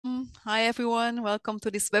Hi, everyone. Welcome to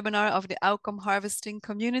this webinar of the outcome harvesting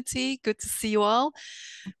community. Good to see you all.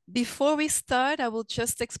 Before we start, I will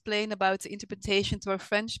just explain about the interpretation to our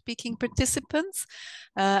French-speaking participants.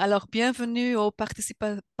 Alors, bienvenue aux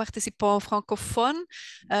participants francophones.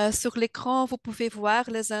 Sur l'écran, vous pouvez voir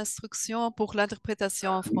les instructions pour l'interprétation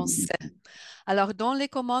en français. Alors, dans les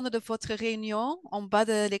commandes de votre réunion, en bas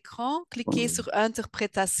de l'écran, cliquez sur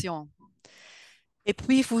Interprétation. Et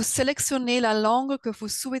puis, vous sélectionnez la langue que vous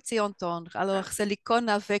souhaitez entendre. Alors, c'est l'icône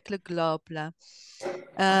avec le globe là.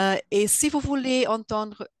 Et si vous voulez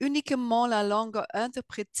entendre uniquement la langue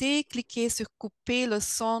interprétée, cliquez sur Couper le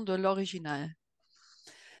son de l'original.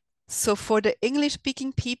 So for the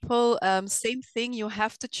English-speaking people, same thing, you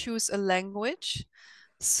have to choose a language.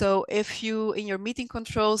 So if you, in your meeting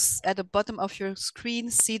controls at the bottom of your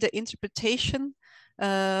screen, see the interpretation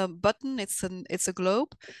button, it's a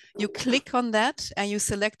globe. You click on that and you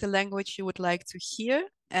select the language you would like to hear.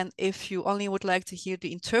 And if you only would like to hear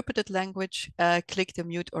the interpreted language, click the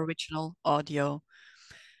mute original audio.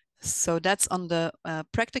 So that's on the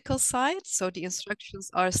practical side. So the instructions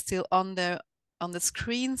are still on the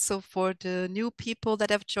screen. So for the new people that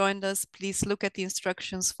have joined us, please look at the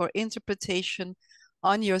instructions for interpretation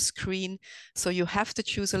on your screen. So you have to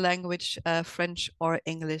choose a language, French or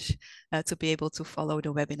English, to be able to follow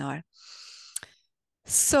the webinar.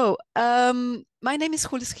 So my name is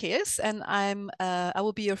Jules Geers, and I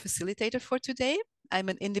will be your facilitator for today. I'm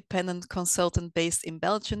an independent consultant based in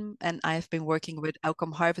Belgium, and I've been working with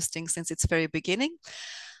outcome harvesting since its very beginning.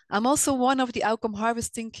 I'm also one of the outcome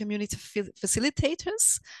harvesting community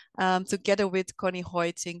facilitators, together with Connie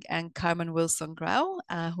Hoiting and Carmen Wilson-Grau,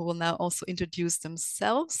 who will now also introduce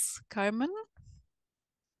themselves. Carmen?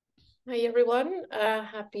 Hi, everyone.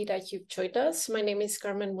 Happy that you've joined us. My name is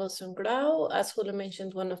Carmen Wilson-Grau. As Hula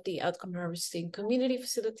mentioned, one of the outcome harvesting community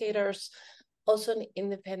facilitators, also an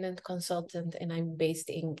independent consultant, and I'm based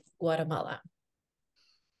in Guatemala.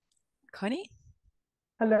 Connie?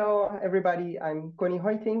 Hello, everybody. I'm Connie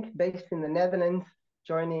Hoiting, based in the Netherlands,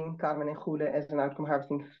 joining Carmen and Gule as an outcome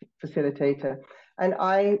harvesting facilitator. And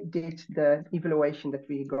I did the evaluation that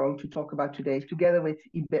we're going to talk about today together with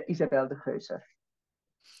Isabel de Geuze.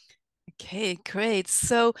 Okay, great.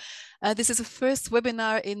 So this is the first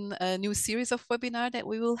webinar in a new series of webinar that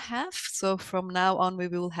we will have. So from now on, we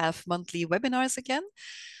will have monthly webinars again.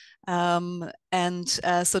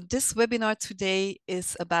 So this webinar today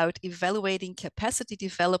is about evaluating capacity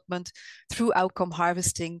development through outcome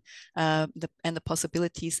harvesting and the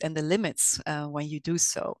possibilities and the limits when you do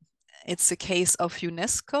so. It's a case of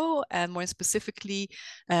UNESCO and more specifically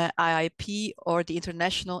IIEP, or the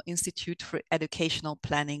International Institute for Educational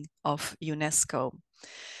Planning of UNESCO.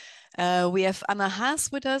 We have Anna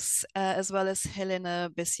Haas with us, as well as Helena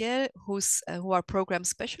Bessier, who are program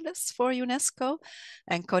specialists for UNESCO,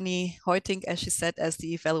 and Connie Hoiting, as she said, as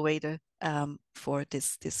the evaluator for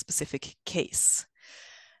this specific case.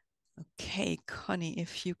 Okay, Connie,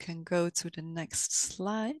 if you can go to the next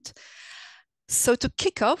slide. So to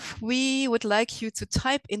kick off, we would like you to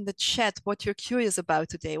type in the chat what you're curious about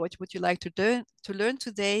today. What would you like to learn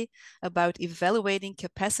today about evaluating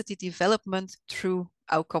capacity development through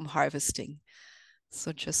outcome harvesting?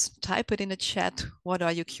 So just type it in the chat. What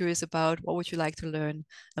are you curious about? What would you like to learn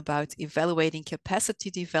about evaluating capacity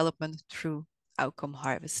development through outcome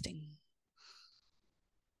harvesting?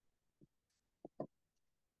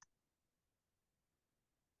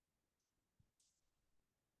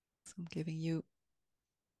 So I'm giving you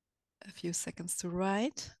a few seconds to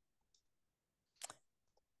write.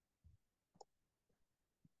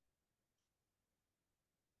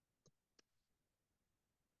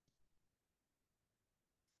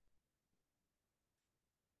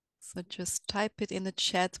 So just type it in the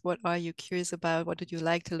chat. What are you curious about? What would you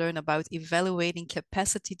like to learn about evaluating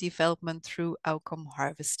capacity development through outcome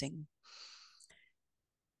harvesting?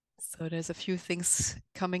 So there's a few things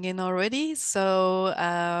coming in already. So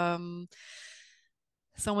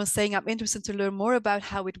someone's saying, I'm interested to learn more about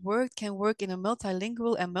how it can work in a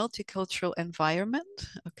multilingual and multicultural environment.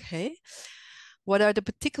 Okay. What are the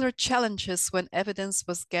particular challenges when evidence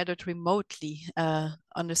was gathered remotely?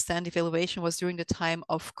 Understand evaluation was during the time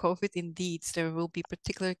of COVID. Indeed, there will be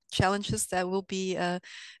particular challenges that will be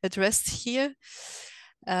addressed here.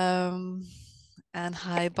 And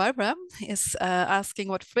hi, Barbara is asking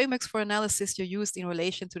what frameworks for analysis you used in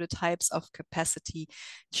relation to the types of capacity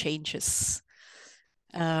changes.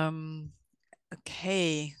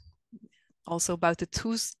 Okay, also about the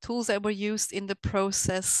tools that were used in the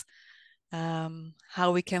process,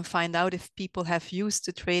 how we can find out if people have used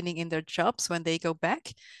the training in their jobs when they go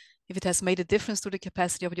back, if it has made a difference to the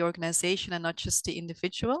capacity of the organization and not just the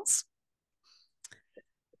individuals.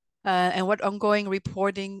 and what ongoing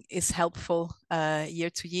reporting is helpful year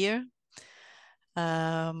to year.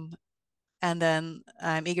 And then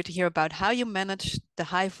I'm eager to hear about how you manage the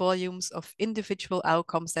high volumes of individual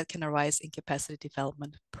outcomes that can arise in capacity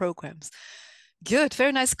development programs. Good,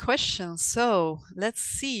 very nice question. So let's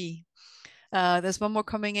see. There's one more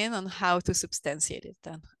coming in on how to substantiate it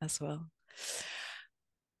then as well.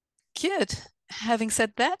 Good. Having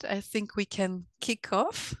said that, I think we can kick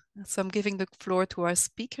off. So I'm giving the floor to our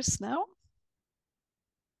speakers now.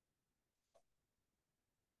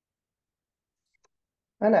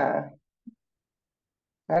 Anna,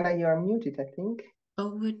 you are muted, I think.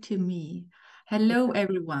 Over to me. Hello,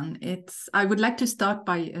 everyone. I would like to start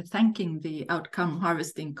by thanking the outcome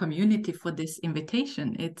harvesting community for this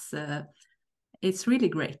invitation. It's really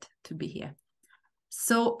great to be here.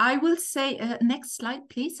 So I will say, next slide,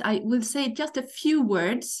 please. I will say just a few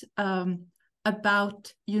words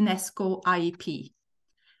about UNESCO IEP.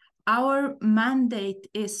 Our mandate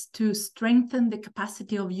is to strengthen the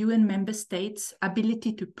capacity of UN member states'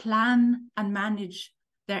 ability to plan and manage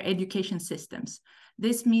their education systems.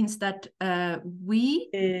 This means that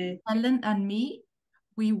Helen and me,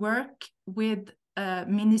 we work with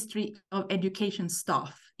Ministry of Education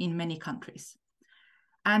staff in many countries.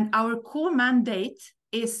 And our core mandate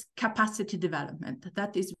is capacity development.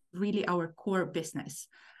 That is really our core business.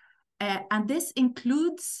 And this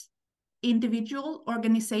includes individual,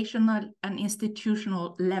 organizational, and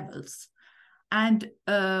institutional levels. And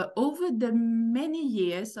over the many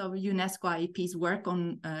years of UNESCO IEP's work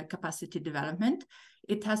on capacity development,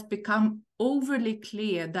 it has become overly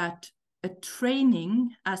clear that a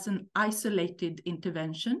training as an isolated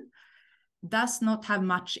intervention does not have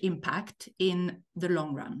much impact in the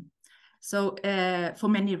long run. So for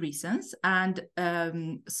many reasons. And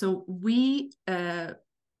so we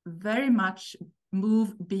very much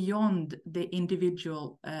move beyond the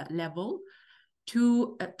individual level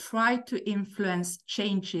to try to influence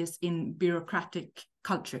changes in bureaucratic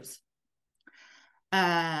cultures.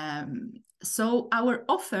 So our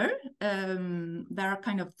offer, there are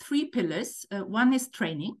kind of three pillars. One is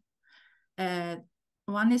training,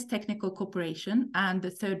 one is technical cooperation, and the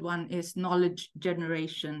third one is knowledge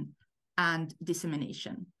generation and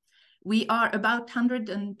dissemination. We are about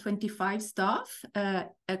 125 staff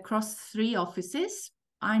across 3 offices.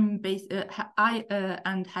 I'm based, I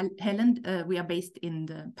and Helen, we are based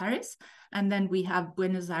in Paris, and then we have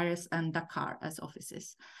Buenos Aires and Dakar as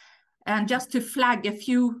offices. And just to flag a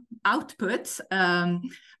few outputs,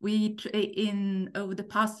 over the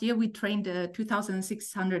past year, we trained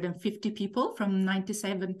 2,650 people from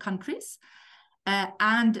 97 countries.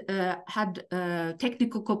 And had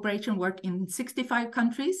technical cooperation work in 65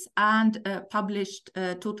 countries and published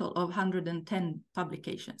a total of 110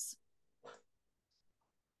 publications.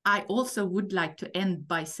 I also would like to end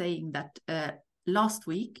by saying that last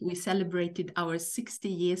week we celebrated our 60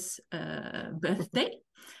 years birthday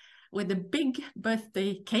with a big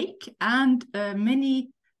birthday cake and many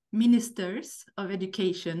ministers of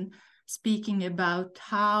education speaking about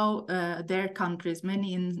how their countries,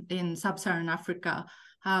 many in sub-Saharan Africa,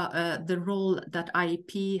 how the role that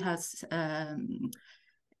IEP has,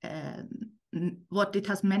 what it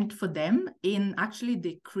has meant for them in actually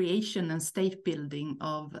the creation and state building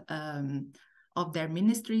of their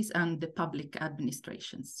ministries and the public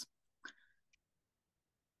administrations.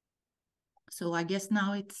 So I guess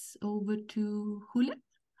now it's over to Hule.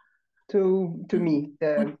 To me.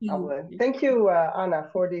 Thank you, Anna,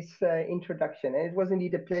 for this introduction. And it was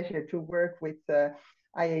indeed a pleasure to work with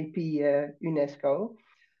IEP UNESCO.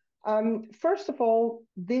 First of all,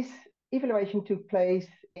 this evaluation took place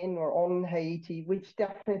in or on Haiti, which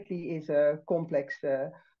definitely is a complex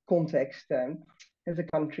context as a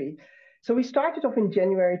country. So we started off in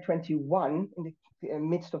January 21 in the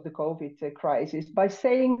midst of the COVID crisis by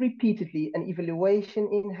saying repeatedly an evaluation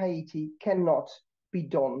in Haiti cannot be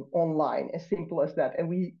done online, as simple as that. And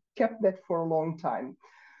we kept that for a long time.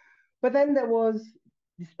 But then there was,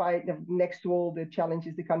 despite next to all the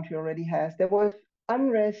challenges the country already has, there was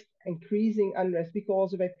unrest, increasing unrest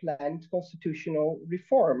because of a planned constitutional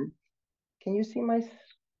reform. Can you see my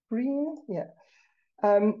screen? Yeah.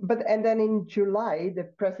 And then in July, the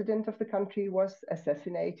president of the country was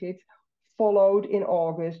assassinated, followed in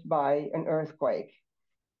August by an earthquake.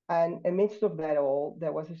 And amidst of that all,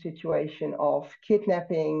 there was a situation of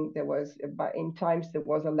kidnapping. There was, in times, there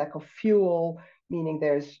was a lack of fuel, meaning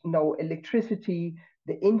there's no electricity.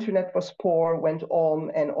 The internet was poor, went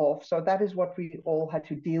on and off. So that is what we all had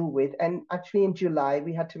to deal with. And actually in July,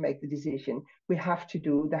 we had to make the decision. We have to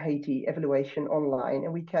do the Haiti evaluation online,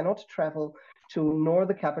 and we cannot travel to nor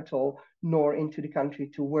the capital nor into the country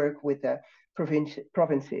to work with the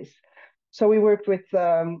provinces. So we worked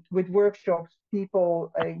with workshops,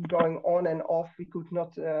 people going on and off. We could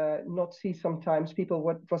not see sometimes people.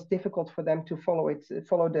 What was difficult for them to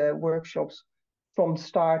follow the workshops from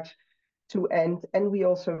start to end. And we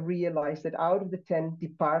also realized that out of the 10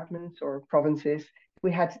 departments or provinces, we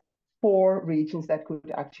had 4 regions that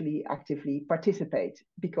could actually actively participate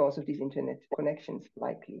because of these internet connections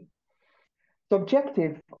likely. The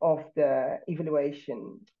objective of the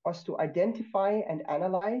evaluation was to identify and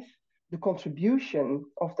analyze the contribution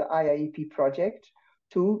of the IIEP project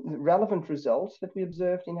to the relevant results that we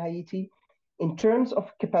observed in Haiti in terms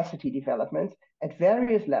of capacity development at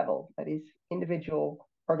various levels, that is individual,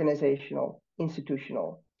 organizational,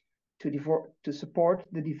 institutional, to support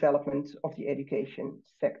the development of the education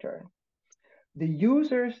sector. The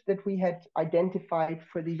users that we had identified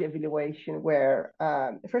for this evaluation were,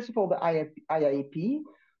 first of all, the IIEP,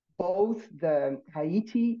 both the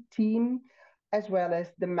Haiti team, as well as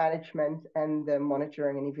the management and the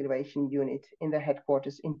monitoring and evaluation unit in the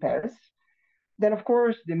headquarters in Paris. Then, of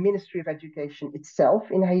course, the Ministry of Education itself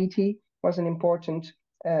in Haiti was an important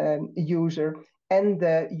user, and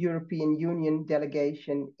the European Union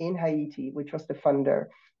delegation in Haiti, which was the funder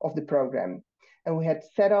of the program. And we had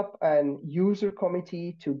set up a user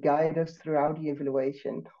committee to guide us throughout the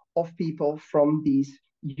evaluation of people from these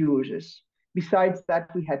users. Besides that,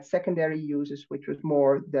 we had secondary users, which was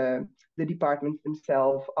more the departments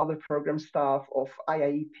themselves, other program staff of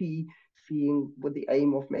IIEP, seeing with the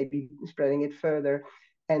aim of maybe spreading it further.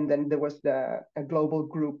 And then there was a global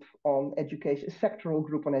group on education, a sectoral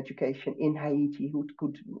group on education in Haiti who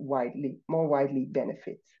could more widely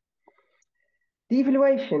benefit. The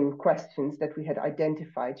evaluation questions that we had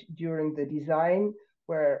identified during the design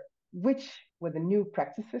were which were the new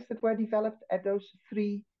practices that were developed at those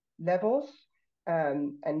 3 levels.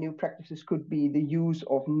 And new practices could be the use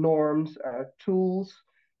of norms, tools,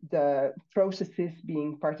 the processes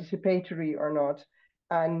being participatory or not,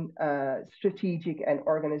 and strategic and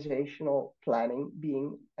organizational planning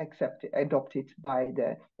being adopted by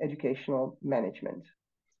the educational management.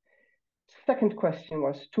 Second question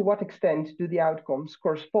was, to what extent do the outcomes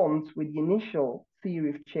correspond with the initial theory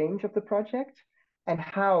of change of the project, and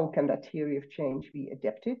how can that theory of change be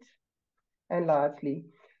adapted? And lastly,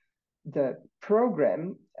 the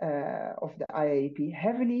program of the IIEP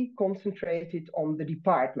heavily concentrated on the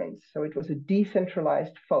departments. So it was a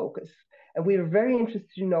decentralized focus. And we were very interested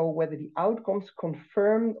to know whether the outcomes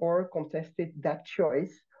confirmed or contested that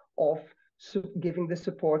choice of giving the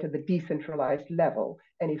support at the decentralized level,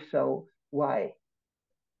 and if so, why?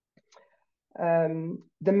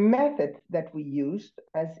 The method that we used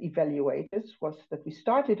as evaluators was that we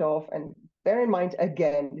started off, and bear in mind,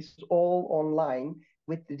 again, this is all online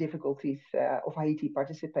with the difficulties of Haiti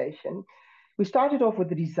participation. We started off with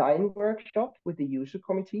the design workshop with the user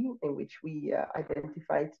committee, in which we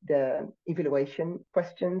identified the evaluation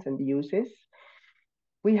questions and the uses.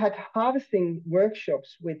 We had harvesting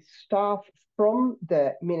workshops with staff from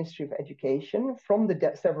the Ministry of Education, from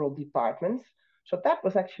the several departments. So that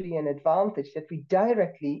was actually an advantage, that we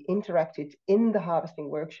directly interacted in the harvesting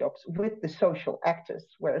workshops with the social actors,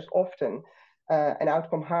 whereas often an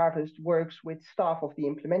outcome harvest works with staff of the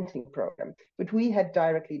implementing program. But we had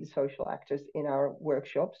directly the social actors in our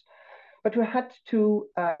workshops. But we had to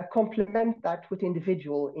complement that with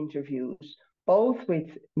individual interviews, both with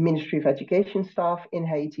Ministry of Education staff in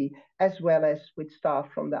Haiti, as well as with staff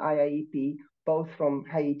from the IIEP, both from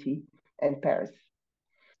Haiti and Paris.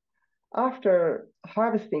 After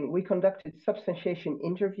harvesting, we conducted substantiation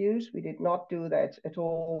interviews. We did not do that at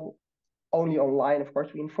all only online. Of course,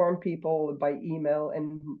 we informed people by email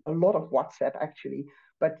and a lot of WhatsApp actually,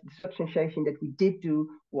 but the substantiation that we did do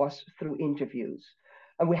was through interviews.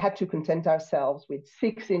 And we had to content ourselves with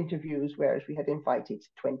 6 interviews, whereas we had invited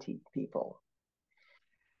 20 people.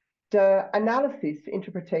 The analysis,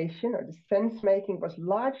 interpretation, or the sense making was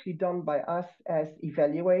largely done by us as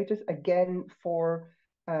evaluators, again, for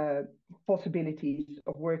possibilities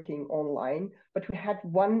of working online. But we had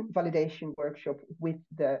one validation workshop with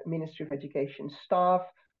the Ministry of Education staff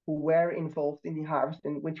who were involved in the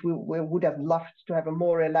harvesting, which we would have loved to have a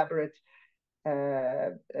more elaborate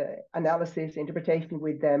analysis, interpretation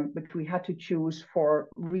with them, but we had to choose for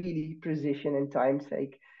really precision and time's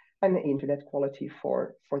sake and internet quality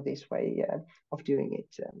for this way of doing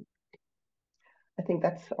it. I think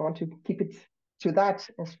I want to keep it to that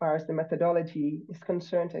as far as the methodology is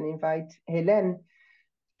concerned, and invite Hélène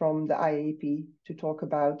from the IIEP to talk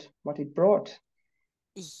about what it brought.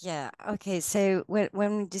 Yeah, okay. So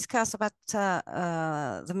when we discuss about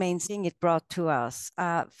the main thing it brought to us,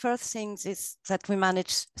 first things is that we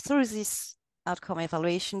managed through this outcome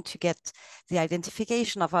evaluation to get the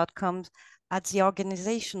identification of outcomes at the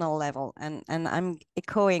organizational level. And I'm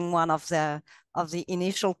echoing one of the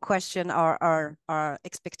initial question or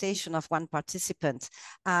expectation of one participant.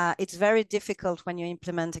 It's very difficult when you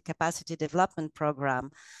implement a capacity development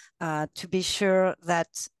program to be sure that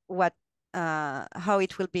how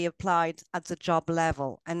it will be applied at the job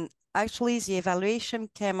level. And actually the evaluation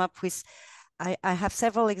came up with, I have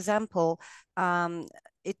several examples.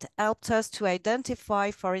 It helped us to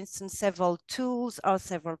identify, for instance, several tools or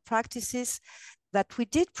several practices that we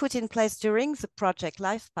did put in place during the project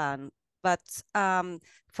lifespan, but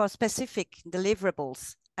for specific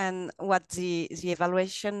deliverables. And what the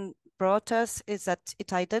evaluation brought us is that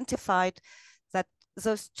it identified that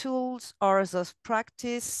those tools or those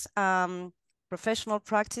professional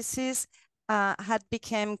practices had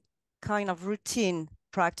become kind of routine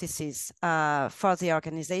practices for the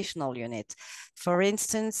organizational unit. For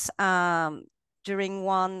instance, during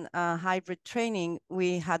one hybrid training,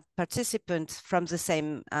 we had participants from the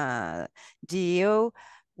same DEO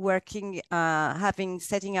working,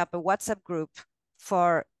 setting up a WhatsApp group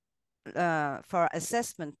for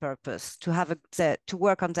assessment purpose, to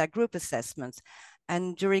work on their group assessments.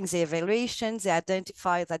 And during the evaluation, they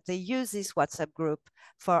identify that they use this WhatsApp group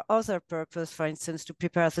for other purpose, for instance, to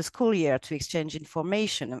prepare the school year, to exchange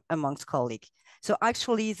information amongst colleagues. So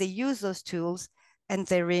actually they use those tools and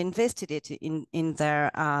they reinvested it in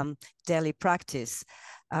their daily practice.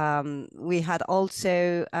 We had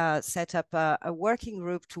also set up a working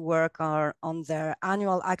group to work on their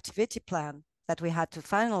annual activity plan that we had to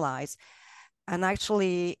finalize. And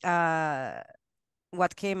actually,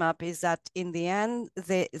 what came up is that in the end,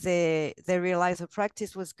 they realized the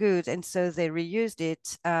practice was good, and so they reused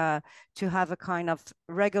it to have a kind of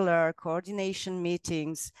regular coordination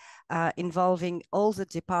meetings involving all the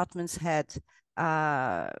departments head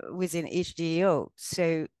within each DEO.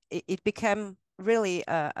 So it became really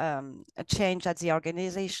a change at the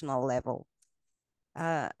organizational level.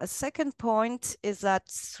 A second point is that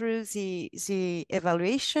through the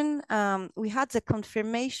evaluation, we had the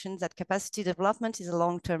confirmation that capacity development is a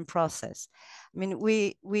long-term process. I mean,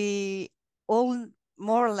 we all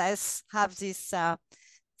more or less have this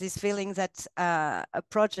feeling that a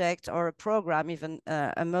project or a program, even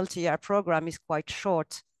a multi-year program, is quite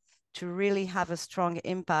short to really have a strong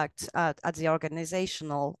impact at the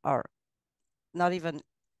organizational or not even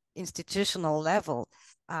institutional level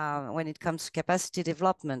when it comes to capacity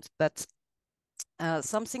development. But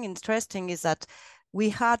something interesting is that we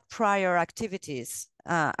had prior activities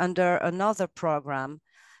under another program,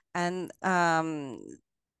 and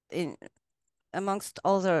amongst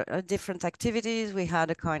other different activities, we had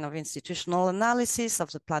a kind of institutional analysis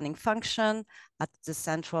of the planning function at the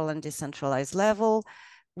central and decentralized level.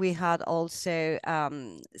 We had also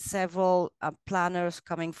several planners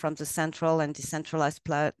coming from the central and decentralized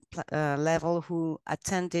level who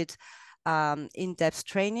attended in-depth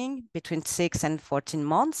training between 6 and 14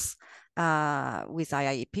 months with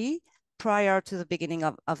IIEP prior to the beginning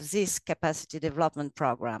of this capacity development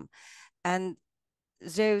program. And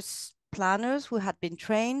those planners who had been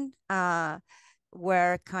trained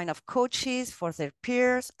were kind of coaches for their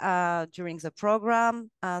peers during the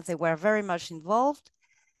program. They were very much involved.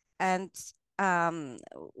 And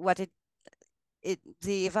what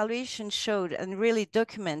the evaluation showed and really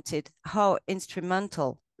documented how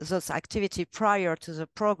instrumental those activities prior to the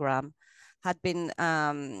program had been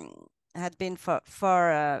for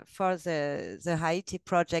the Haiti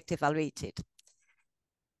project evaluated.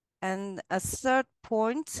 And a third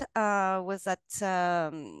point was that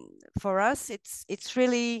for us, it's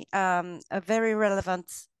really a very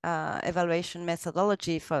relevant evaluation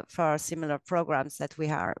methodology for similar programs that we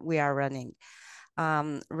are running.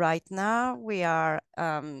 Right now, we are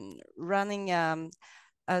running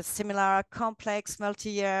a similar complex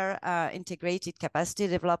multi-year integrated capacity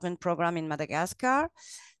development program in Madagascar.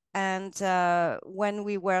 And when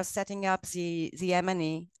we were setting up the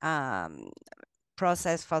M&E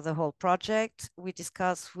process for the whole project, we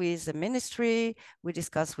discussed with the ministry, we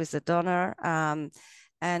discussed with the donor and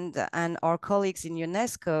our colleagues in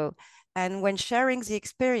UNESCO. And when sharing the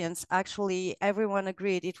experience, actually everyone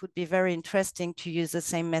agreed it would be very interesting to use the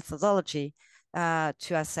same methodology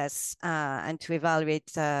to assess and to evaluate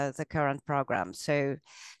the current program. So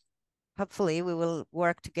hopefully we will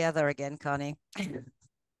work together again, Connie.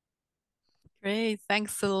 Great,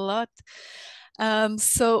 thanks a lot.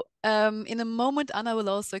 In a moment, Anna will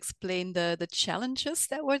also explain the challenges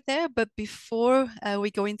that were there. But before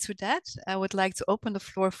we go into that, I would like to open the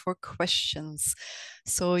floor for questions.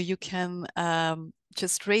 So you can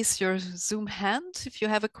just raise your Zoom hand if you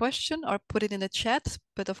have a question or put it in the chat.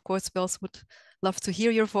 But of course, we also would love to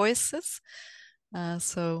hear your voices.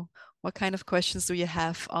 So what kind of questions do you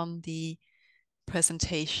have on the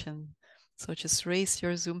presentation? So just raise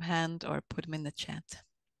your Zoom hand or put them in the chat.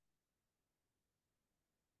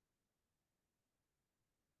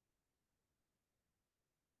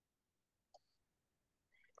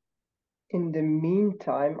 In the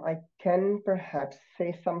meantime, I can perhaps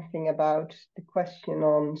say something about the question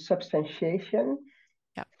on substantiation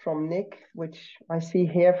from Nick, which I see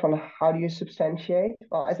here from how do you substantiate?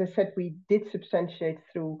 Well, as I said, we did substantiate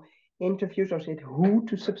through interviews, or said who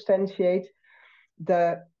to substantiate.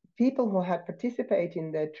 The people who had participated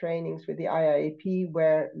in the trainings with the IIEP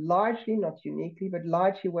were largely, not uniquely, but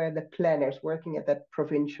largely were the planners working at that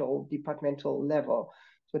provincial departmental level.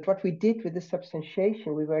 But what we did with the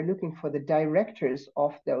substantiation, we were looking for the directors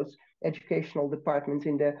of those educational departments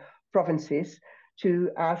in the provinces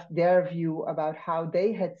to ask their view about how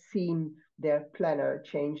they had seen their planner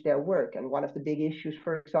change their work. And one of the big issues,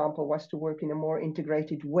 for example, was to work in a more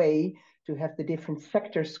integrated way, to have the different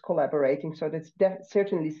sectors collaborating. So that's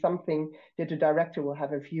certainly something that the director will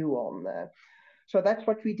have a view on. So that's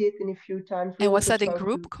what we did in a few times. And was that in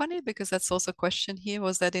group, Connie? Because that's also a question here.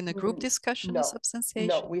 Was that in a group discussion, no, substantiation?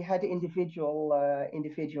 No, we had individual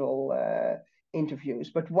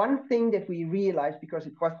interviews. But one thing that we realized, because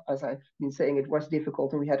it was, as I've been saying, it was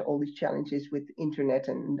difficult and we had all these challenges with internet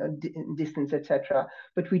and distance, etc.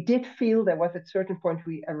 But we did feel there was at a certain point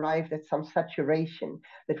we arrived at some saturation,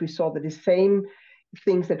 that we saw that the same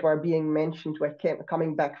things that were being mentioned were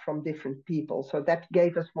coming back from different people. So that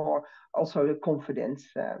gave us more also the confidence.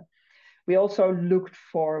 We also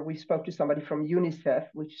we spoke to somebody from UNICEF,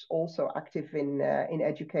 which is also active in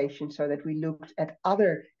education, so that we looked at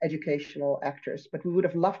other educational actors. But we would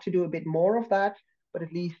have loved to do a bit more of that, but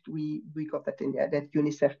at least we got that in that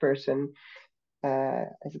UNICEF person,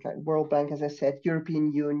 as a World Bank, as I said,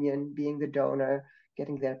 European Union being the donor,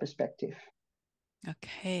 getting their perspective.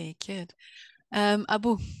 Okay, good.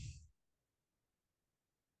 Abu.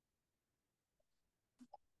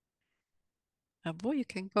 Abu, you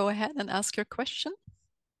can go ahead and ask your question.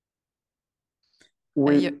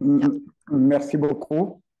 Oui, merci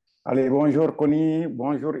beaucoup. Allez, bonjour Connie,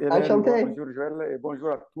 bonjour Hélène, Enchanté. bonjour Joël et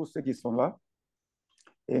bonjour à tous ceux qui sont là.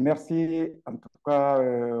 Et merci en tout cas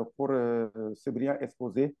pour ce brillant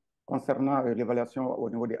exposé concernant l'évaluation au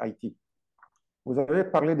niveau de Haïti. Vous avez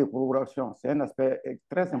parlé de collaboration, c'est un aspect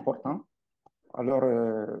très important. Alors,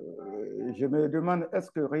 je me demande, est-ce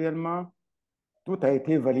que réellement tout a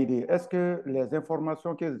été validé? Est-ce que les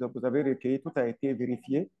informations que vous avez recueillies, tout a été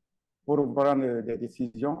vérifié pour prendre des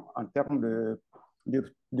décisions en termes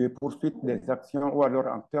de poursuite des actions ou alors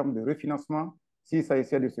en termes de refinancement, si ça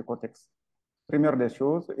essaie de ce contexte? Première des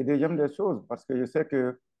choses. Et deuxième des choses, parce que je sais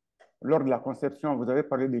que lors de la conception, vous avez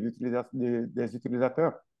parlé de des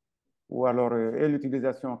utilisateurs ou alors et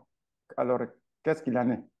l'utilisation. Alors, qu'est-ce qu'il en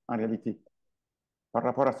est en réalité par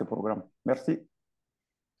rapport à ce programme? Merci.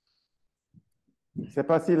 Je ne sais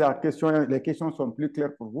pas si les questions sont plus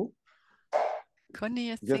claires pour vous.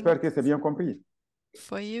 Connie, j'espère que c'est bien compris.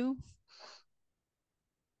 For you.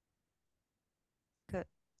 Good.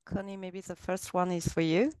 Connie, maybe the first one is for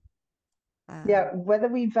you. Yeah, whether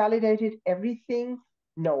we validated everything,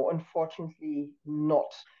 no, unfortunately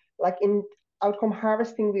not. Like in outcome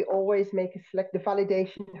harvesting, we always make the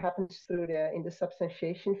validation happens in the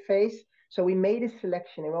substantiation phase. So we made a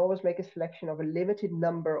selection, and we always make a selection of a limited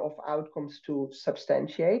number of outcomes to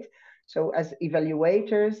substantiate. So as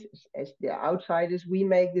evaluators, as the outsiders, we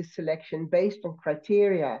make this selection based on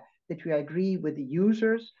criteria that we agree with the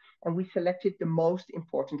users, and we selected the most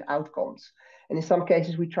important outcomes. And in some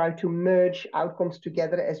cases, we try to merge outcomes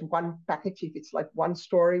together as one package. If it's like one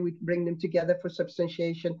story, we bring them together for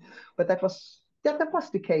substantiation. But that was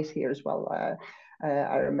the case here as well,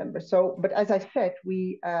 I remember. So, but as I said,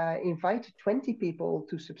 we invited 20 people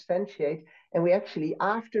to substantiate. And we actually,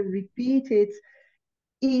 after repeated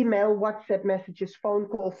email, WhatsApp messages, phone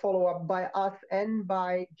call, follow-up by us and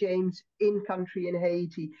by James in country in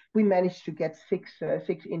Haiti, we managed to get six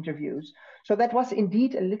interviews. So that was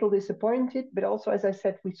indeed a little disappointed, but also, as I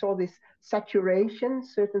said, we saw this saturation,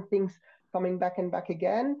 certain things coming back and back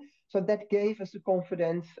again. So that gave us the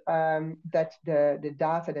confidence that the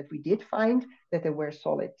data that we did find, that they were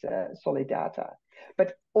solid data.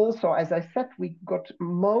 But also, as I said, we got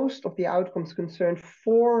most of the outcomes concerned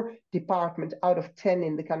 4 departments out of 10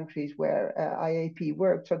 in the countries where IIEP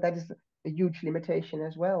worked. So that is a huge limitation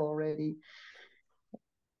as well already.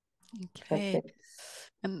 Okay.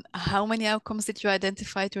 And how many outcomes did you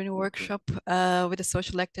identify during the workshop with the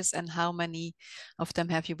social actors, and how many of them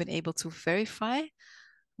have you been able to verify?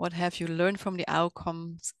 What have you learned from the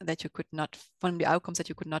outcomes that you could not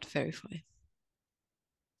verify?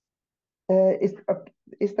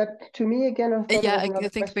 Is that to me again? I thought Yeah, there was I another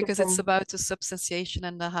think question because from... it's about the substantiation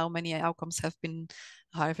and how many outcomes have been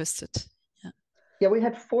harvested. Yeah, we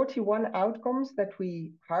had 41 outcomes that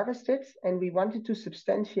we harvested, and we wanted to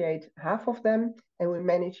substantiate half of them, and we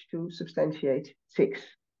managed to substantiate 6.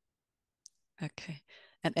 Okay.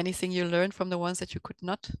 And anything you learned from the ones that you could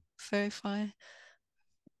not verify?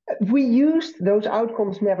 We used those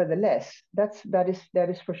outcomes nevertheless. That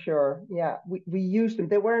is for sure. Yeah, we used them.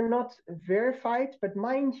 They were not verified, but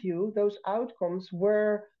mind you, those outcomes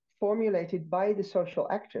were formulated by the social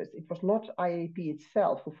actors. It was not IIEP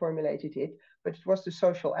itself who formulated it, but it was the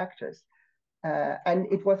social actors. And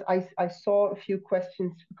it was, I saw a few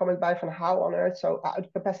questions coming by from how on earth so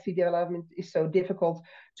capacity development is so difficult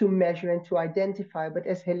to measure and to identify. But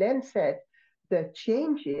as Helene said, the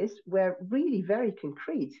changes were really very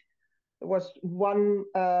concrete. There was one,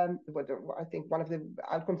 I think one of the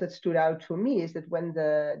outcomes that stood out to me is that when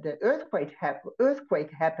the earthquake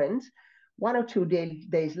happened, 1 or 2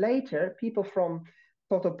 days later, people from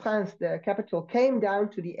Port-au-Prince, the capital, came down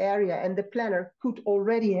to the area, and the planner could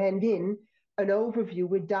already hand in an overview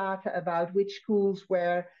with data about which schools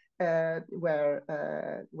were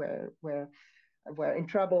in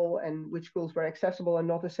trouble and which schools were accessible and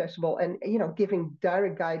not accessible, and giving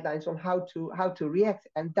direct guidelines on how to react.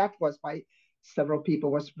 And that was by several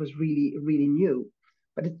people was really new.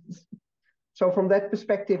 But so from that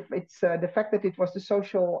perspective, it's the fact that it was the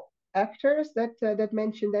social actors that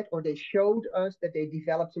mentioned that, or they showed us that they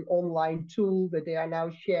developed an online tool that they are now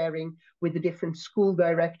sharing with the different school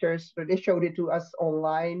directors. So they showed it to us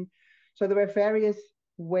online. So there were various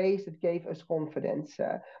ways that gave us confidence.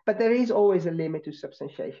 But there is always a limit to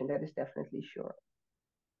substantiation, that is definitely sure.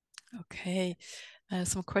 Okay.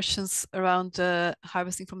 Some questions around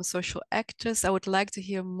harvesting from the social actors. I would like to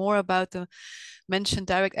hear more about the mentioned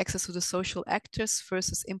direct access to the social actors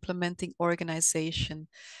versus implementing organization.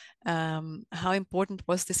 How important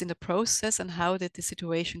was this in the process, and how did the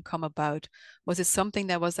situation come about? Was it something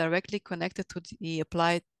that was directly connected to the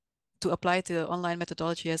apply to the online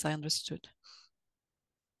methodology, as I understood?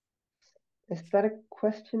 Is that a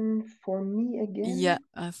question for me again? Yeah,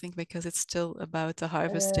 I think because it's still about the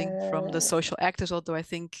harvesting from the social actors, although I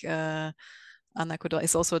think Anna could,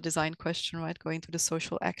 it's also a design question, right? Going to the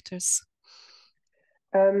social actors.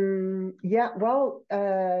 Yeah, well,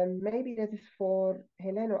 maybe that is for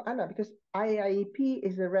Helene or Anna, because IIEP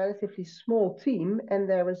is a relatively small team, and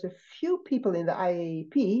there was a few people in the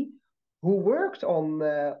IIEP who worked on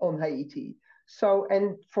Haiti. So,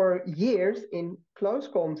 and for years in close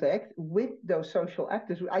contact with those social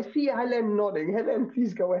actors. I see Helene nodding. Helene,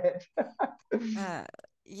 please go ahead.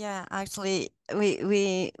 Yeah, actually,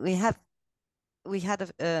 we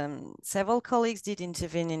had several colleagues did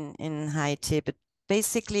intervene in Haiti, but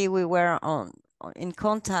basically we were in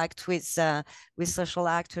contact with social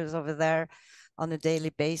actors over there on a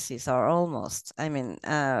daily basis, or almost. I mean,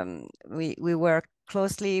 we worked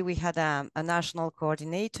closely. We had a national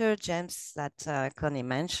coordinator, James, that Connie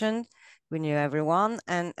mentioned. We knew everyone,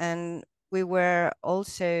 and we were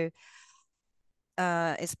also,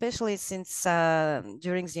 especially since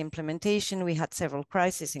during the implementation, we had several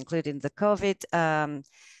crises, including the COVID.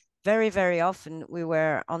 Very, very often we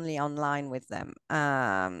were only online with them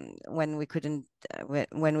when we couldn't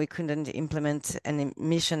implement any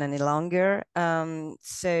mission any longer.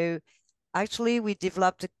 So actually, we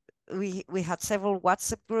developed we had several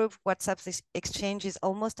WhatsApp exchanges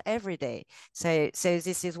almost every day. So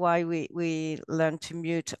this is why we learned to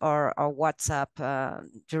mute our WhatsApp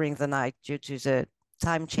during the night due to the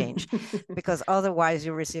time change, because otherwise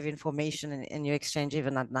you receive information and you exchange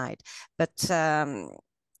even at night. But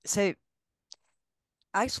so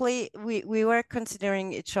actually we were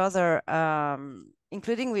considering each other,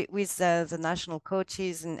 including with the national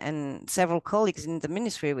coaches and several colleagues in the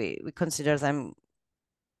ministry. We consider them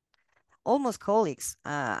almost colleagues,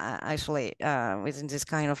 actually, within this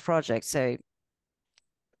kind of project. So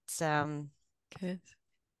it's good.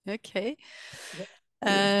 Okay. Yep.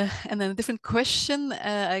 And then a different question,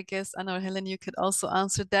 I guess, Anna or Helen, you could also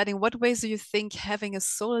answer that. In what ways do you think having a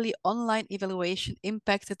solely online evaluation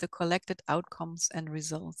impacted the collected outcomes and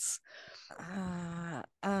results?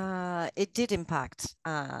 It did impact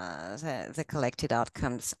the collected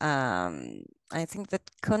outcomes. I think that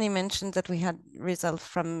Connie mentioned that we had results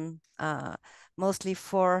from mostly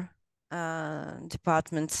 4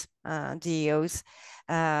 departments, DEOs.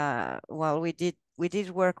 Well, we did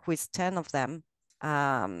work with 10 of them.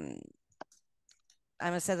 I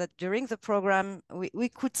must say that during the program, we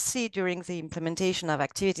could see during the implementation of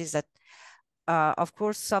activities that, of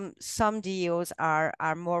course, some DEOs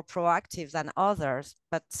are more proactive than others,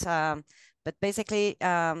 but basically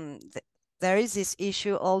there is this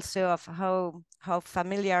issue also of how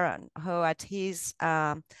familiar and how at ease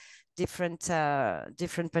different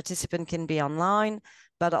participants can be online,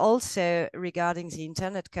 but also regarding the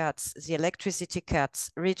internet cuts, the electricity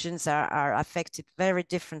cuts, regions are affected very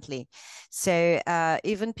differently. So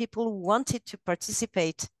even people who wanted to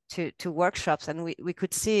participate to workshops, and we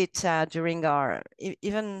could see it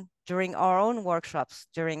even during our own workshops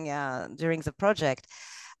during the project.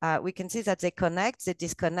 We can see that they connect, they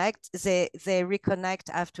disconnect, they reconnect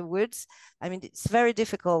afterwards. I mean, it's very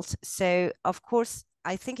difficult. So of course,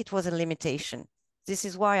 I think it was a limitation. This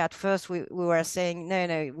is why at first we were saying,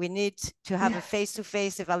 no, we need to have a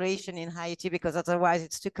face-to-face evaluation in Haiti because otherwise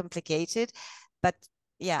it's too complicated. But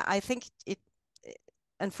yeah, I think it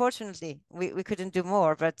unfortunately, we couldn't do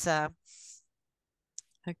more, but...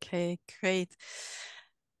 Okay, great.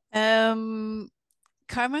 Carmen,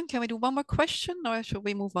 can we do one more question or should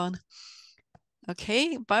we move on?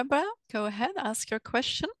 Okay, Barbara, go ahead, ask your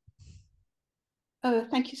question. Oh,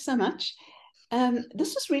 thank you so much.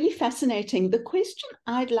 This is really fascinating. The question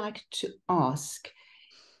I'd like to ask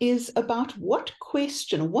is about what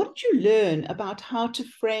did you learn about how to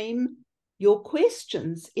frame your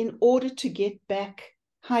questions in order to get back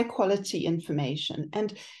high quality information?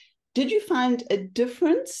 And did you find a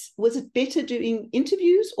difference? Was it better doing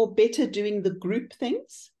interviews or better doing the group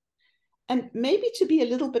things? And maybe to be a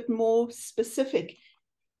little bit more specific,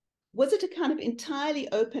 was it a kind of entirely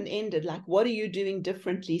open-ended, like what are you doing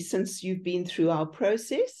differently since you've been through our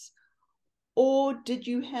process? Or did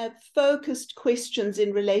you have focused questions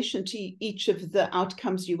in relation to each of the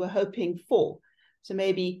outcomes you were hoping for? So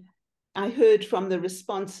maybe I heard from the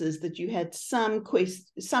responses that you had some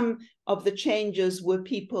of the changes were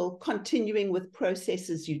people continuing with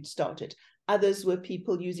processes you'd started. Others were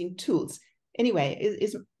people using tools. Anyway,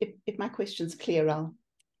 if my question's clear, I'll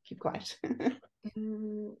keep quiet.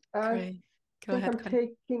 Great. Go ahead.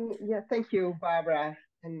 Thank you, Barbara,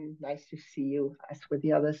 and nice to see you as with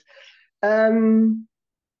the others.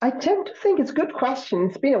 I tend to think it's a good question.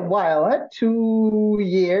 It's been a while, over 2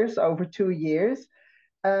 years.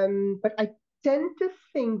 But I tend to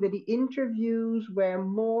think that the interviews were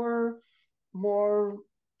more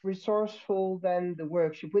resourceful than the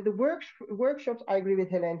workshop. With the workshops, I agree with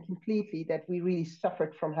Helene completely that we really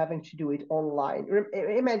suffered from having to do it online.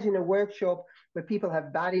 Imagine a workshop where people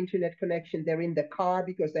have bad internet connection. They're in the car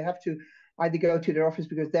because they have to either go to their office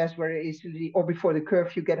because that's where it is, or before the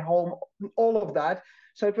curfew get home, all of that.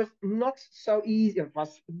 So it was not so easy. It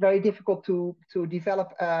was very difficult to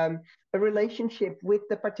develop a relationship with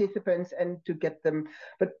the participants and to get them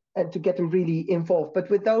really involved. But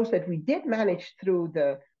with those that we did manage through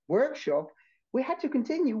the workshop, we had to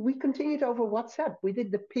continue. We continued over WhatsApp. We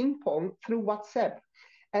did the ping pong through WhatsApp.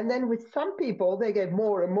 And then with some people, they gave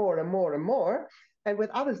more and more and more and more. And with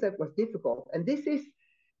others, that was difficult. And this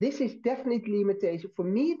is definitely limitation. For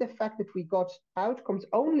me, the fact that we got outcomes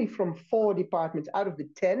only from 4 departments out of the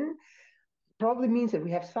 10 probably means that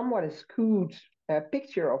we have somewhat a skewed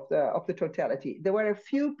picture of the totality. There were a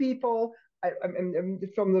few people,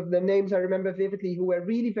 from the names I remember vividly, who were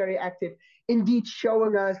really very active, indeed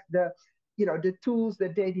showing us the tools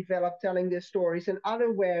that they developed, telling their stories, and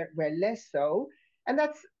others were less so. And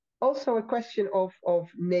that's also a question of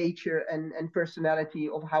nature and personality,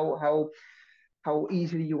 of how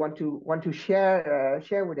easily you want to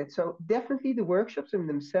share with it. So definitely the workshops in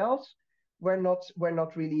themselves were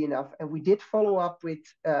not really enough, and we did follow up with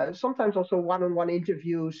sometimes also one-on-one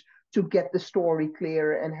interviews to get the story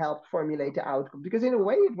clear and help formulate the outcome. Because in a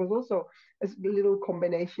way, it was also a little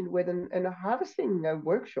combination with a harvesting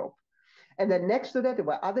workshop. And then next to that, there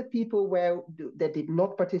were other people that did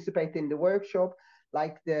not participate in the workshop,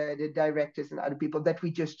 like the directors and other people that we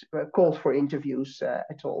just called for interviews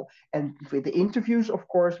at all. And with the interviews, of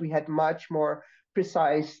course, we had much more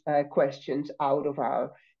precise questions out of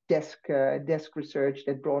our desk research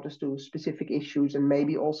that brought us to specific issues, and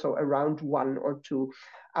maybe also around 1 or 2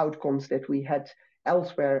 outcomes that we had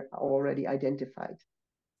elsewhere already identified.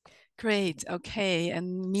 Great. Okay.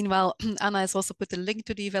 And meanwhile, Anna has also put the link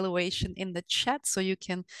to the evaluation in the chat, so you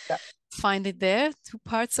can find it there, 2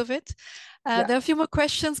 parts of it. There are a few more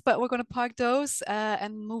questions, but we're going to park those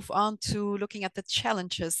and move on to looking at the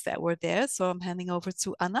challenges that were there. So I'm handing over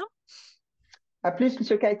to Anna. À plus,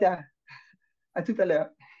 Monsieur Keita. À tout à l'heure.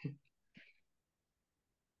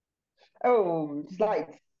 Oh,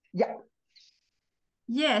 slides. Yeah.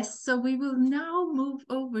 Yes, so we will now move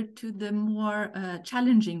over to the more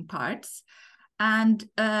challenging parts. And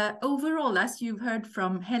overall, as you've heard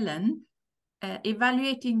from Helen,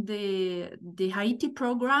 evaluating the Haiti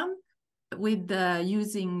program with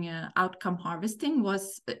using outcome harvesting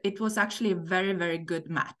was actually a very, very good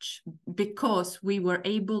match, because we were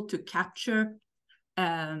able to capture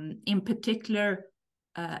in particular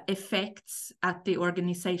effects at the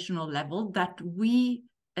organizational level that we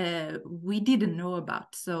didn't know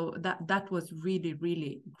about. So that was really,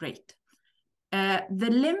 really great. The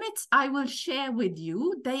limits I will share with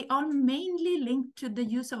you, they are mainly linked to the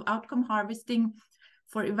use of outcome harvesting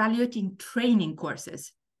for evaluating training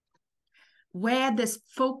courses, where this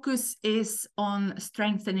focus is on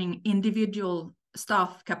strengthening individual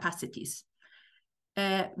staff capacities.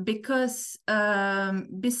 Because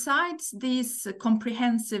besides these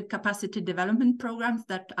comprehensive capacity development programs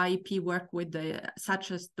that IEP work with,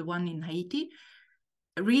 such as the one in Haiti,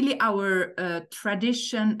 really our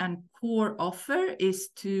tradition and core offer is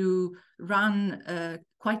to run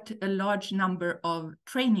quite a large number of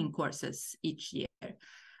training courses each year.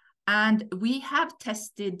 And we have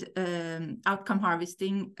tested outcome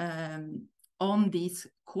harvesting on these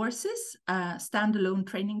courses, standalone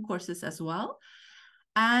training courses as well.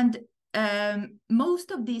 And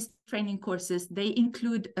most of these training courses, they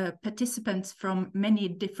include participants from many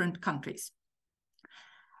different countries.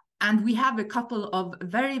 And we have a couple of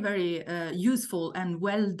very, very useful and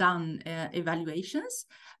well done evaluations.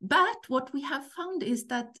 But what we have found is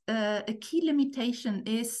that a key limitation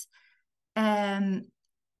is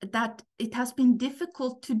that it has been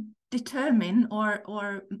difficult to determine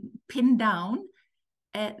or pin down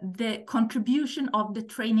the contribution of the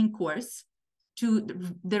training course to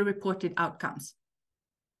the reported outcomes.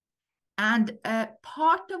 And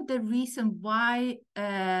part of the reason why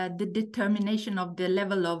the determination of the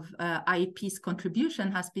level of IEP's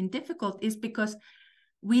contribution has been difficult is because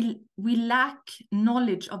we lack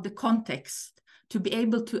knowledge of the context to be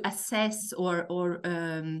able to assess or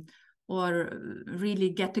really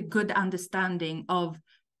get a good understanding of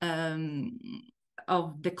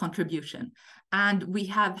the contribution. And we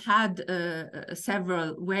have had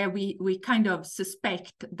several where we kind of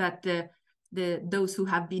suspect that those who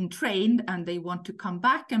have been trained and they want to come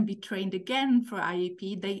back and be trained again for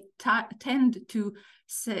IEP, they tend to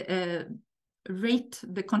rate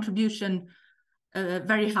the contribution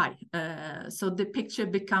very high. So the picture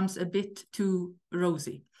becomes a bit too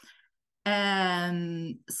rosy.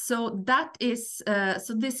 So that is,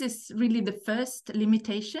 so this is really the first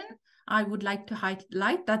limitation. I would like to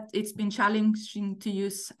highlight that it's been challenging to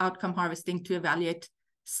use outcome harvesting to evaluate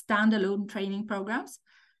standalone training programs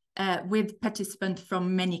with participants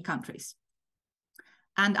from many countries.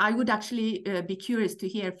 And I would actually be curious to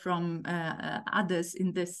hear from others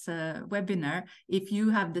in this webinar if you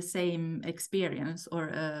have the same experience or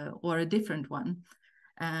a different one.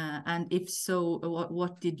 And if so,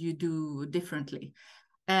 what did you do differently?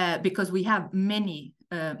 Because we have many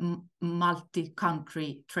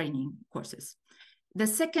multi-country training courses. The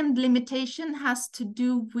second limitation has to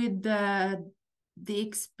do with the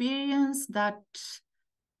experience that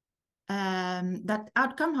that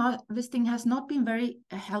outcome harvesting has not been very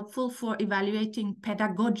helpful for evaluating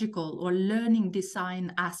pedagogical or learning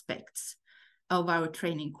design aspects of our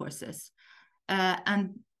training courses.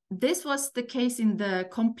 And this was the case in the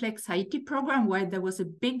complex Haiti program, where there was a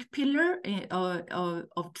big pillar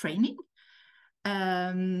of training,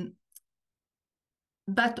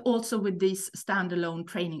 but also with these standalone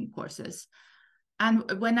training courses.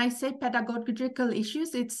 And when I say pedagogical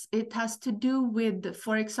issues, it has to do with,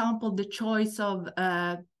 for example, the choice of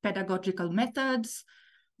pedagogical methods,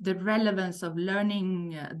 the relevance of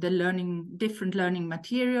learning, different learning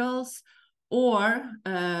materials, or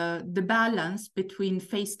the balance between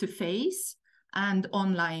face-to-face and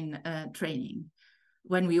online training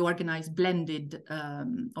when we organize blended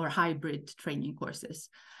or hybrid training courses.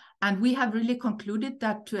 And we have really concluded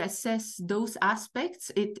that to assess those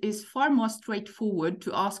aspects, it is far more straightforward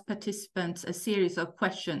to ask participants a series of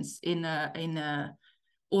questions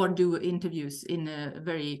or do interviews in a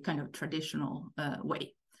very kind of traditional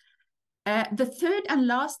way. The third and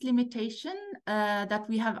last limitation that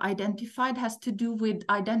we have identified has to do with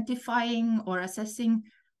identifying or assessing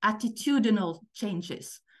attitudinal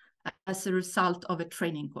changes as a result of a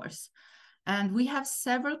training course. And we have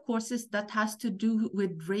several courses that has to do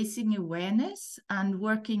with raising awareness and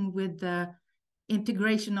working with the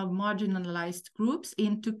integration of marginalized groups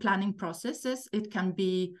into planning processes. It can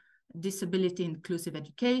be disability inclusive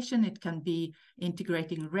education. It can be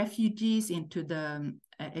integrating refugees into the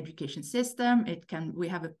education system. We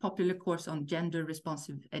have a popular course on gender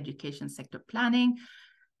responsive education sector planning.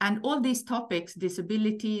 And all these topics,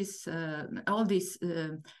 disabilities, all these,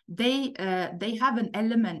 they have an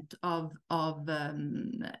element of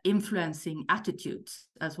influencing attitudes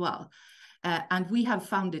as well. And we have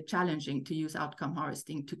found it challenging to use outcome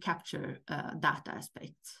harvesting to capture that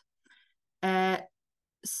aspect.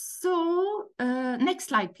 Next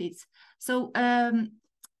slide, please. So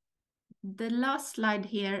the last slide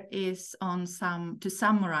here is on to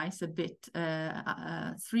summarize a bit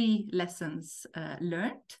 3 lessons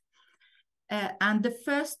learned. And the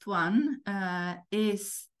first one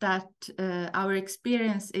is that our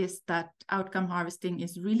experience is that outcome harvesting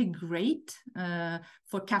is really great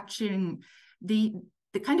for capturing the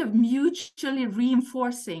kind of mutually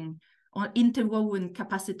reinforcing or interwoven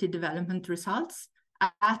capacity development results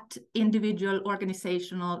at individual,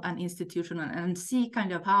 organizational, and institutional, and see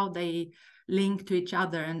kind of how they link to each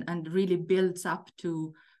other and really builds up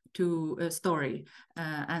to a story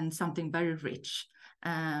and something very rich.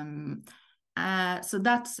 So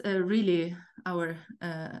that's really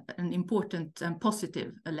an important and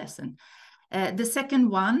positive lesson. The second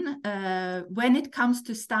one, when it comes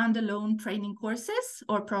to standalone training courses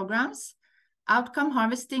or programs, outcome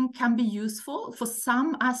harvesting can be useful for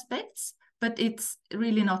some aspects, but it's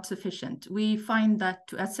really not sufficient. We find that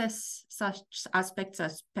to assess such aspects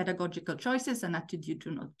as pedagogical choices and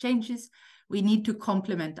attitudinal changes, we need to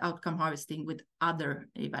complement outcome harvesting with other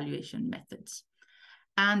evaluation methods.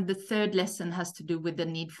 And the third lesson has to do with the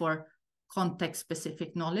need for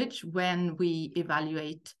context-specific knowledge when we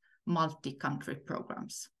evaluate multi-country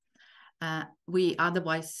programs. We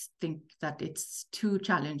otherwise think that it's too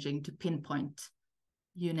challenging to pinpoint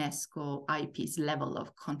UNESCO IIEP's level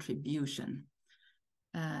of contribution.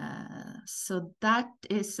 So that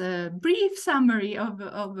is a brief summary of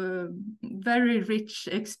very rich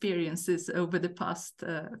experiences over the past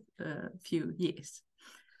few years.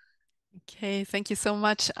 Okay, thank you so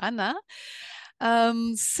much, Anna.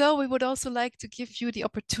 So we would also like to give you the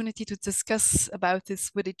opportunity to discuss about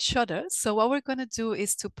this with each other. So what we're going to do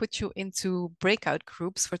is to put you into breakout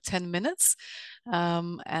groups for 10 minutes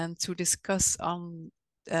and to discuss on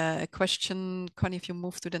a question. Connie, if you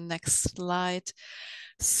move to the next slide.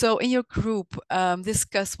 So in your group,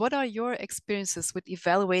 discuss what are your experiences with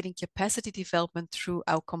evaluating capacity development through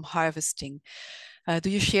outcome harvesting?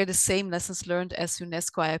 Do you share the same lessons learned as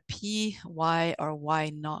UNESCO IIEP? Why or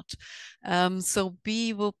why not? So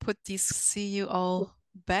B will see you all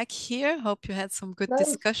back here. Hope you had some good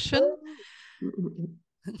discussion.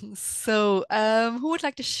 So who would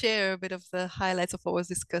like to share a bit of the highlights of what was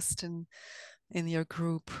discussed in your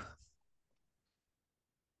group?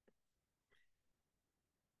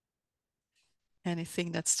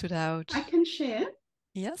 Anything that stood out? I can share.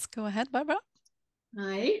 Yes, go ahead, Barbara.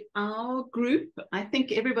 Hi, our group, I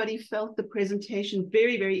think everybody felt the presentation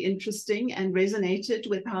very, very interesting and resonated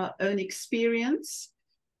with our own experience,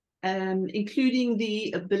 including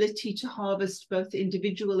the ability to harvest both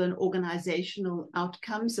individual and organizational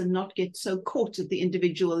outcomes and not get so caught at the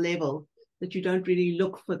individual level that you don't really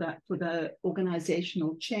look for the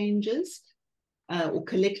organizational changes or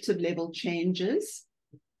collective level changes.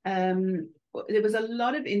 There was a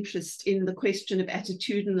lot of interest in the question of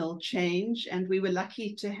attitudinal change, and we were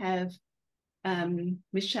lucky to have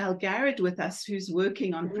Michelle Garrett with us, who's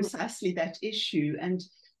working on precisely that issue. And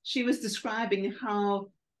she was describing how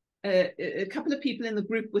a couple of people in the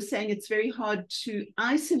group were saying it's very hard to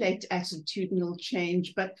isolate attitudinal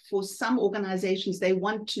change, but for some organizations, they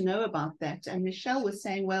want to know about that. And Michelle was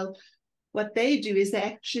saying, well, what they do is they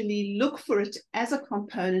actually look for it as a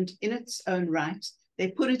component in its own right. They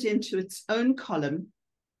put it into its own column,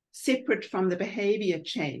 separate from the behavior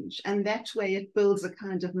change. And that way it builds a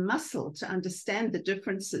kind of muscle to understand the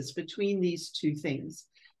differences between these two things.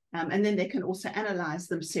 And then they can also analyze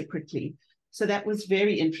them separately. So that was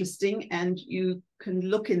very interesting. And you can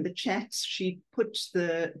look in the chat. She put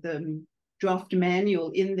the draft manual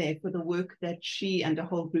in there for the work that she and a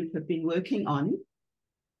whole group have been working on.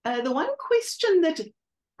 The one question that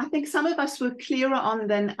I think some of us were clearer on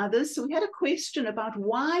than others. So we had a question about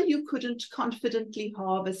why you couldn't confidently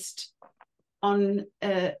harvest on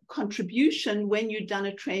contribution when you'd done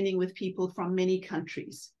a training with people from many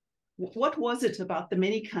countries. What was it about the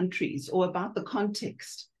many countries or about the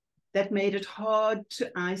context that made it hard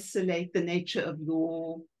to isolate the nature of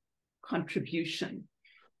your contribution?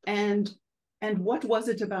 And what was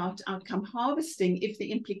it about outcome harvesting if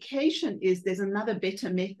the implication is there's another better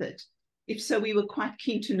method? If so, we were quite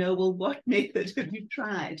keen to know, well, what method have you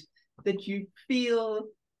tried that you feel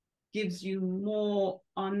gives you more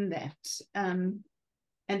on that? And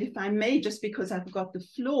And if I may, just because I've got the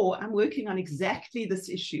floor, I'm working on exactly this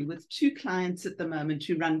issue with 2 clients at the moment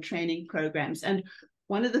who run training programs. And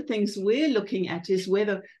one of the things we're looking at is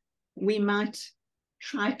whether we might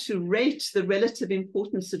try to rate the relative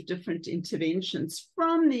importance of different interventions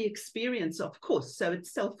from the experience, of course, so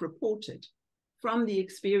it's self-reported, from the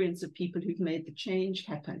experience of people who've made the change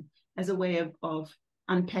happen, as a way of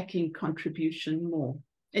unpacking contribution more.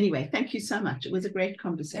 Anyway, thank you so much. It was a great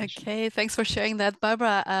conversation. Okay, thanks for sharing that,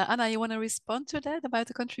 Barbara. Anna, you want to respond to that about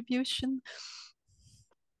the contribution?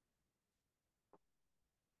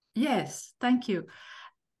 Yes, thank you.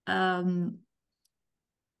 I'm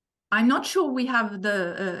not sure we have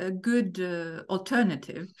the good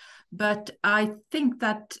alternative, but I think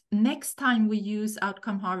that next time we use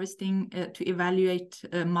outcome harvesting to evaluate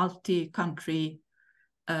a multi-country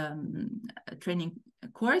training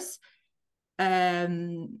course,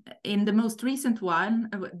 in the most recent one,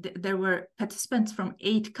 there were participants from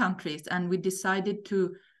 8 countries, and we decided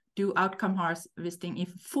to do outcome harvesting in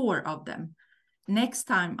 4 of them. Next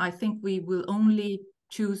time, I think we will only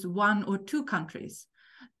choose 1 or 2 countries,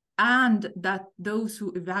 and that those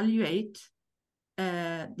who evaluate,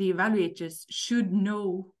 the evaluators should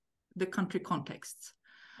know the country contexts.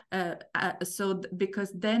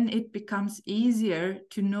 Because then it becomes easier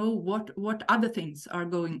to know what other things are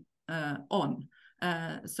going on.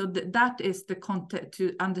 That is the context,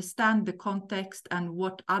 to understand the context and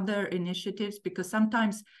what other initiatives, because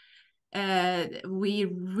sometimes we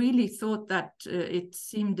really thought that it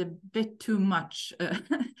seemed a bit too much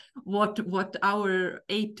what our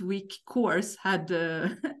 8-week course had.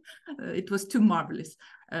 It was too marvelous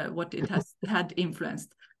what it had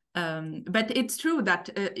influenced. But it's true that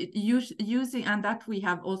using, and that we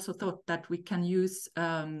have also thought that we can use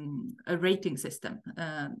a rating system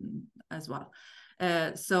as well.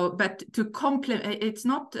 But to complement, it's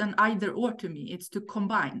not an either or to me, it's to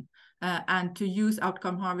combine and to use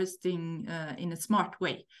outcome harvesting in a smart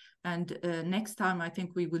way. And next time, I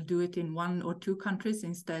think we will do it in 1 or 2 countries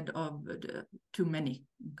instead of too many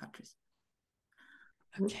countries.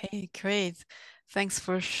 Okay, great. Thanks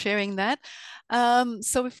for sharing that.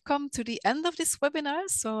 So we've come to the end of this webinar,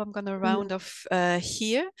 so I'm going to round off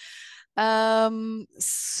here.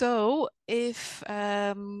 So if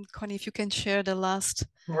Connie, if you can share the last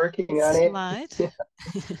slide.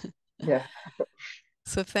 Yeah.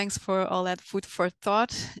 So thanks for all that food for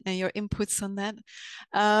thought and your inputs on that.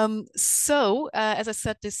 As I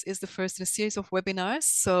said, this is the first in a series of webinars.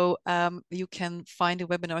 So you can find the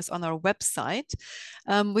webinars on our website.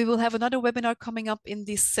 We will have another webinar coming up in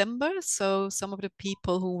December. So some of the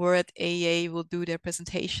people who were at AEA will do their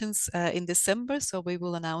presentations in December. So we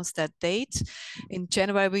will announce that date. In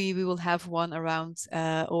January, we will have one around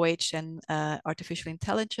OH and artificial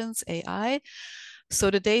intelligence, AI. So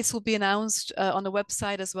the dates will be announced on the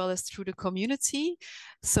website as well as through the community.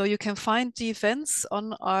 So you can find the events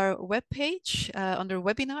on our webpage under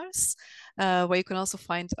webinars, where you can also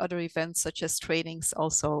find other events such as trainings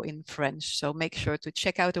also in French. So make sure to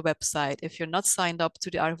check out the website. If you're not signed up to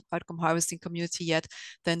the outcome harvesting community yet,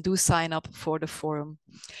 then do sign up for the forum.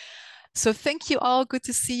 So thank you all. Good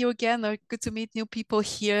to see you again, or good to meet new people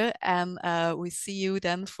here. And we see you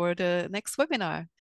then for the next webinar.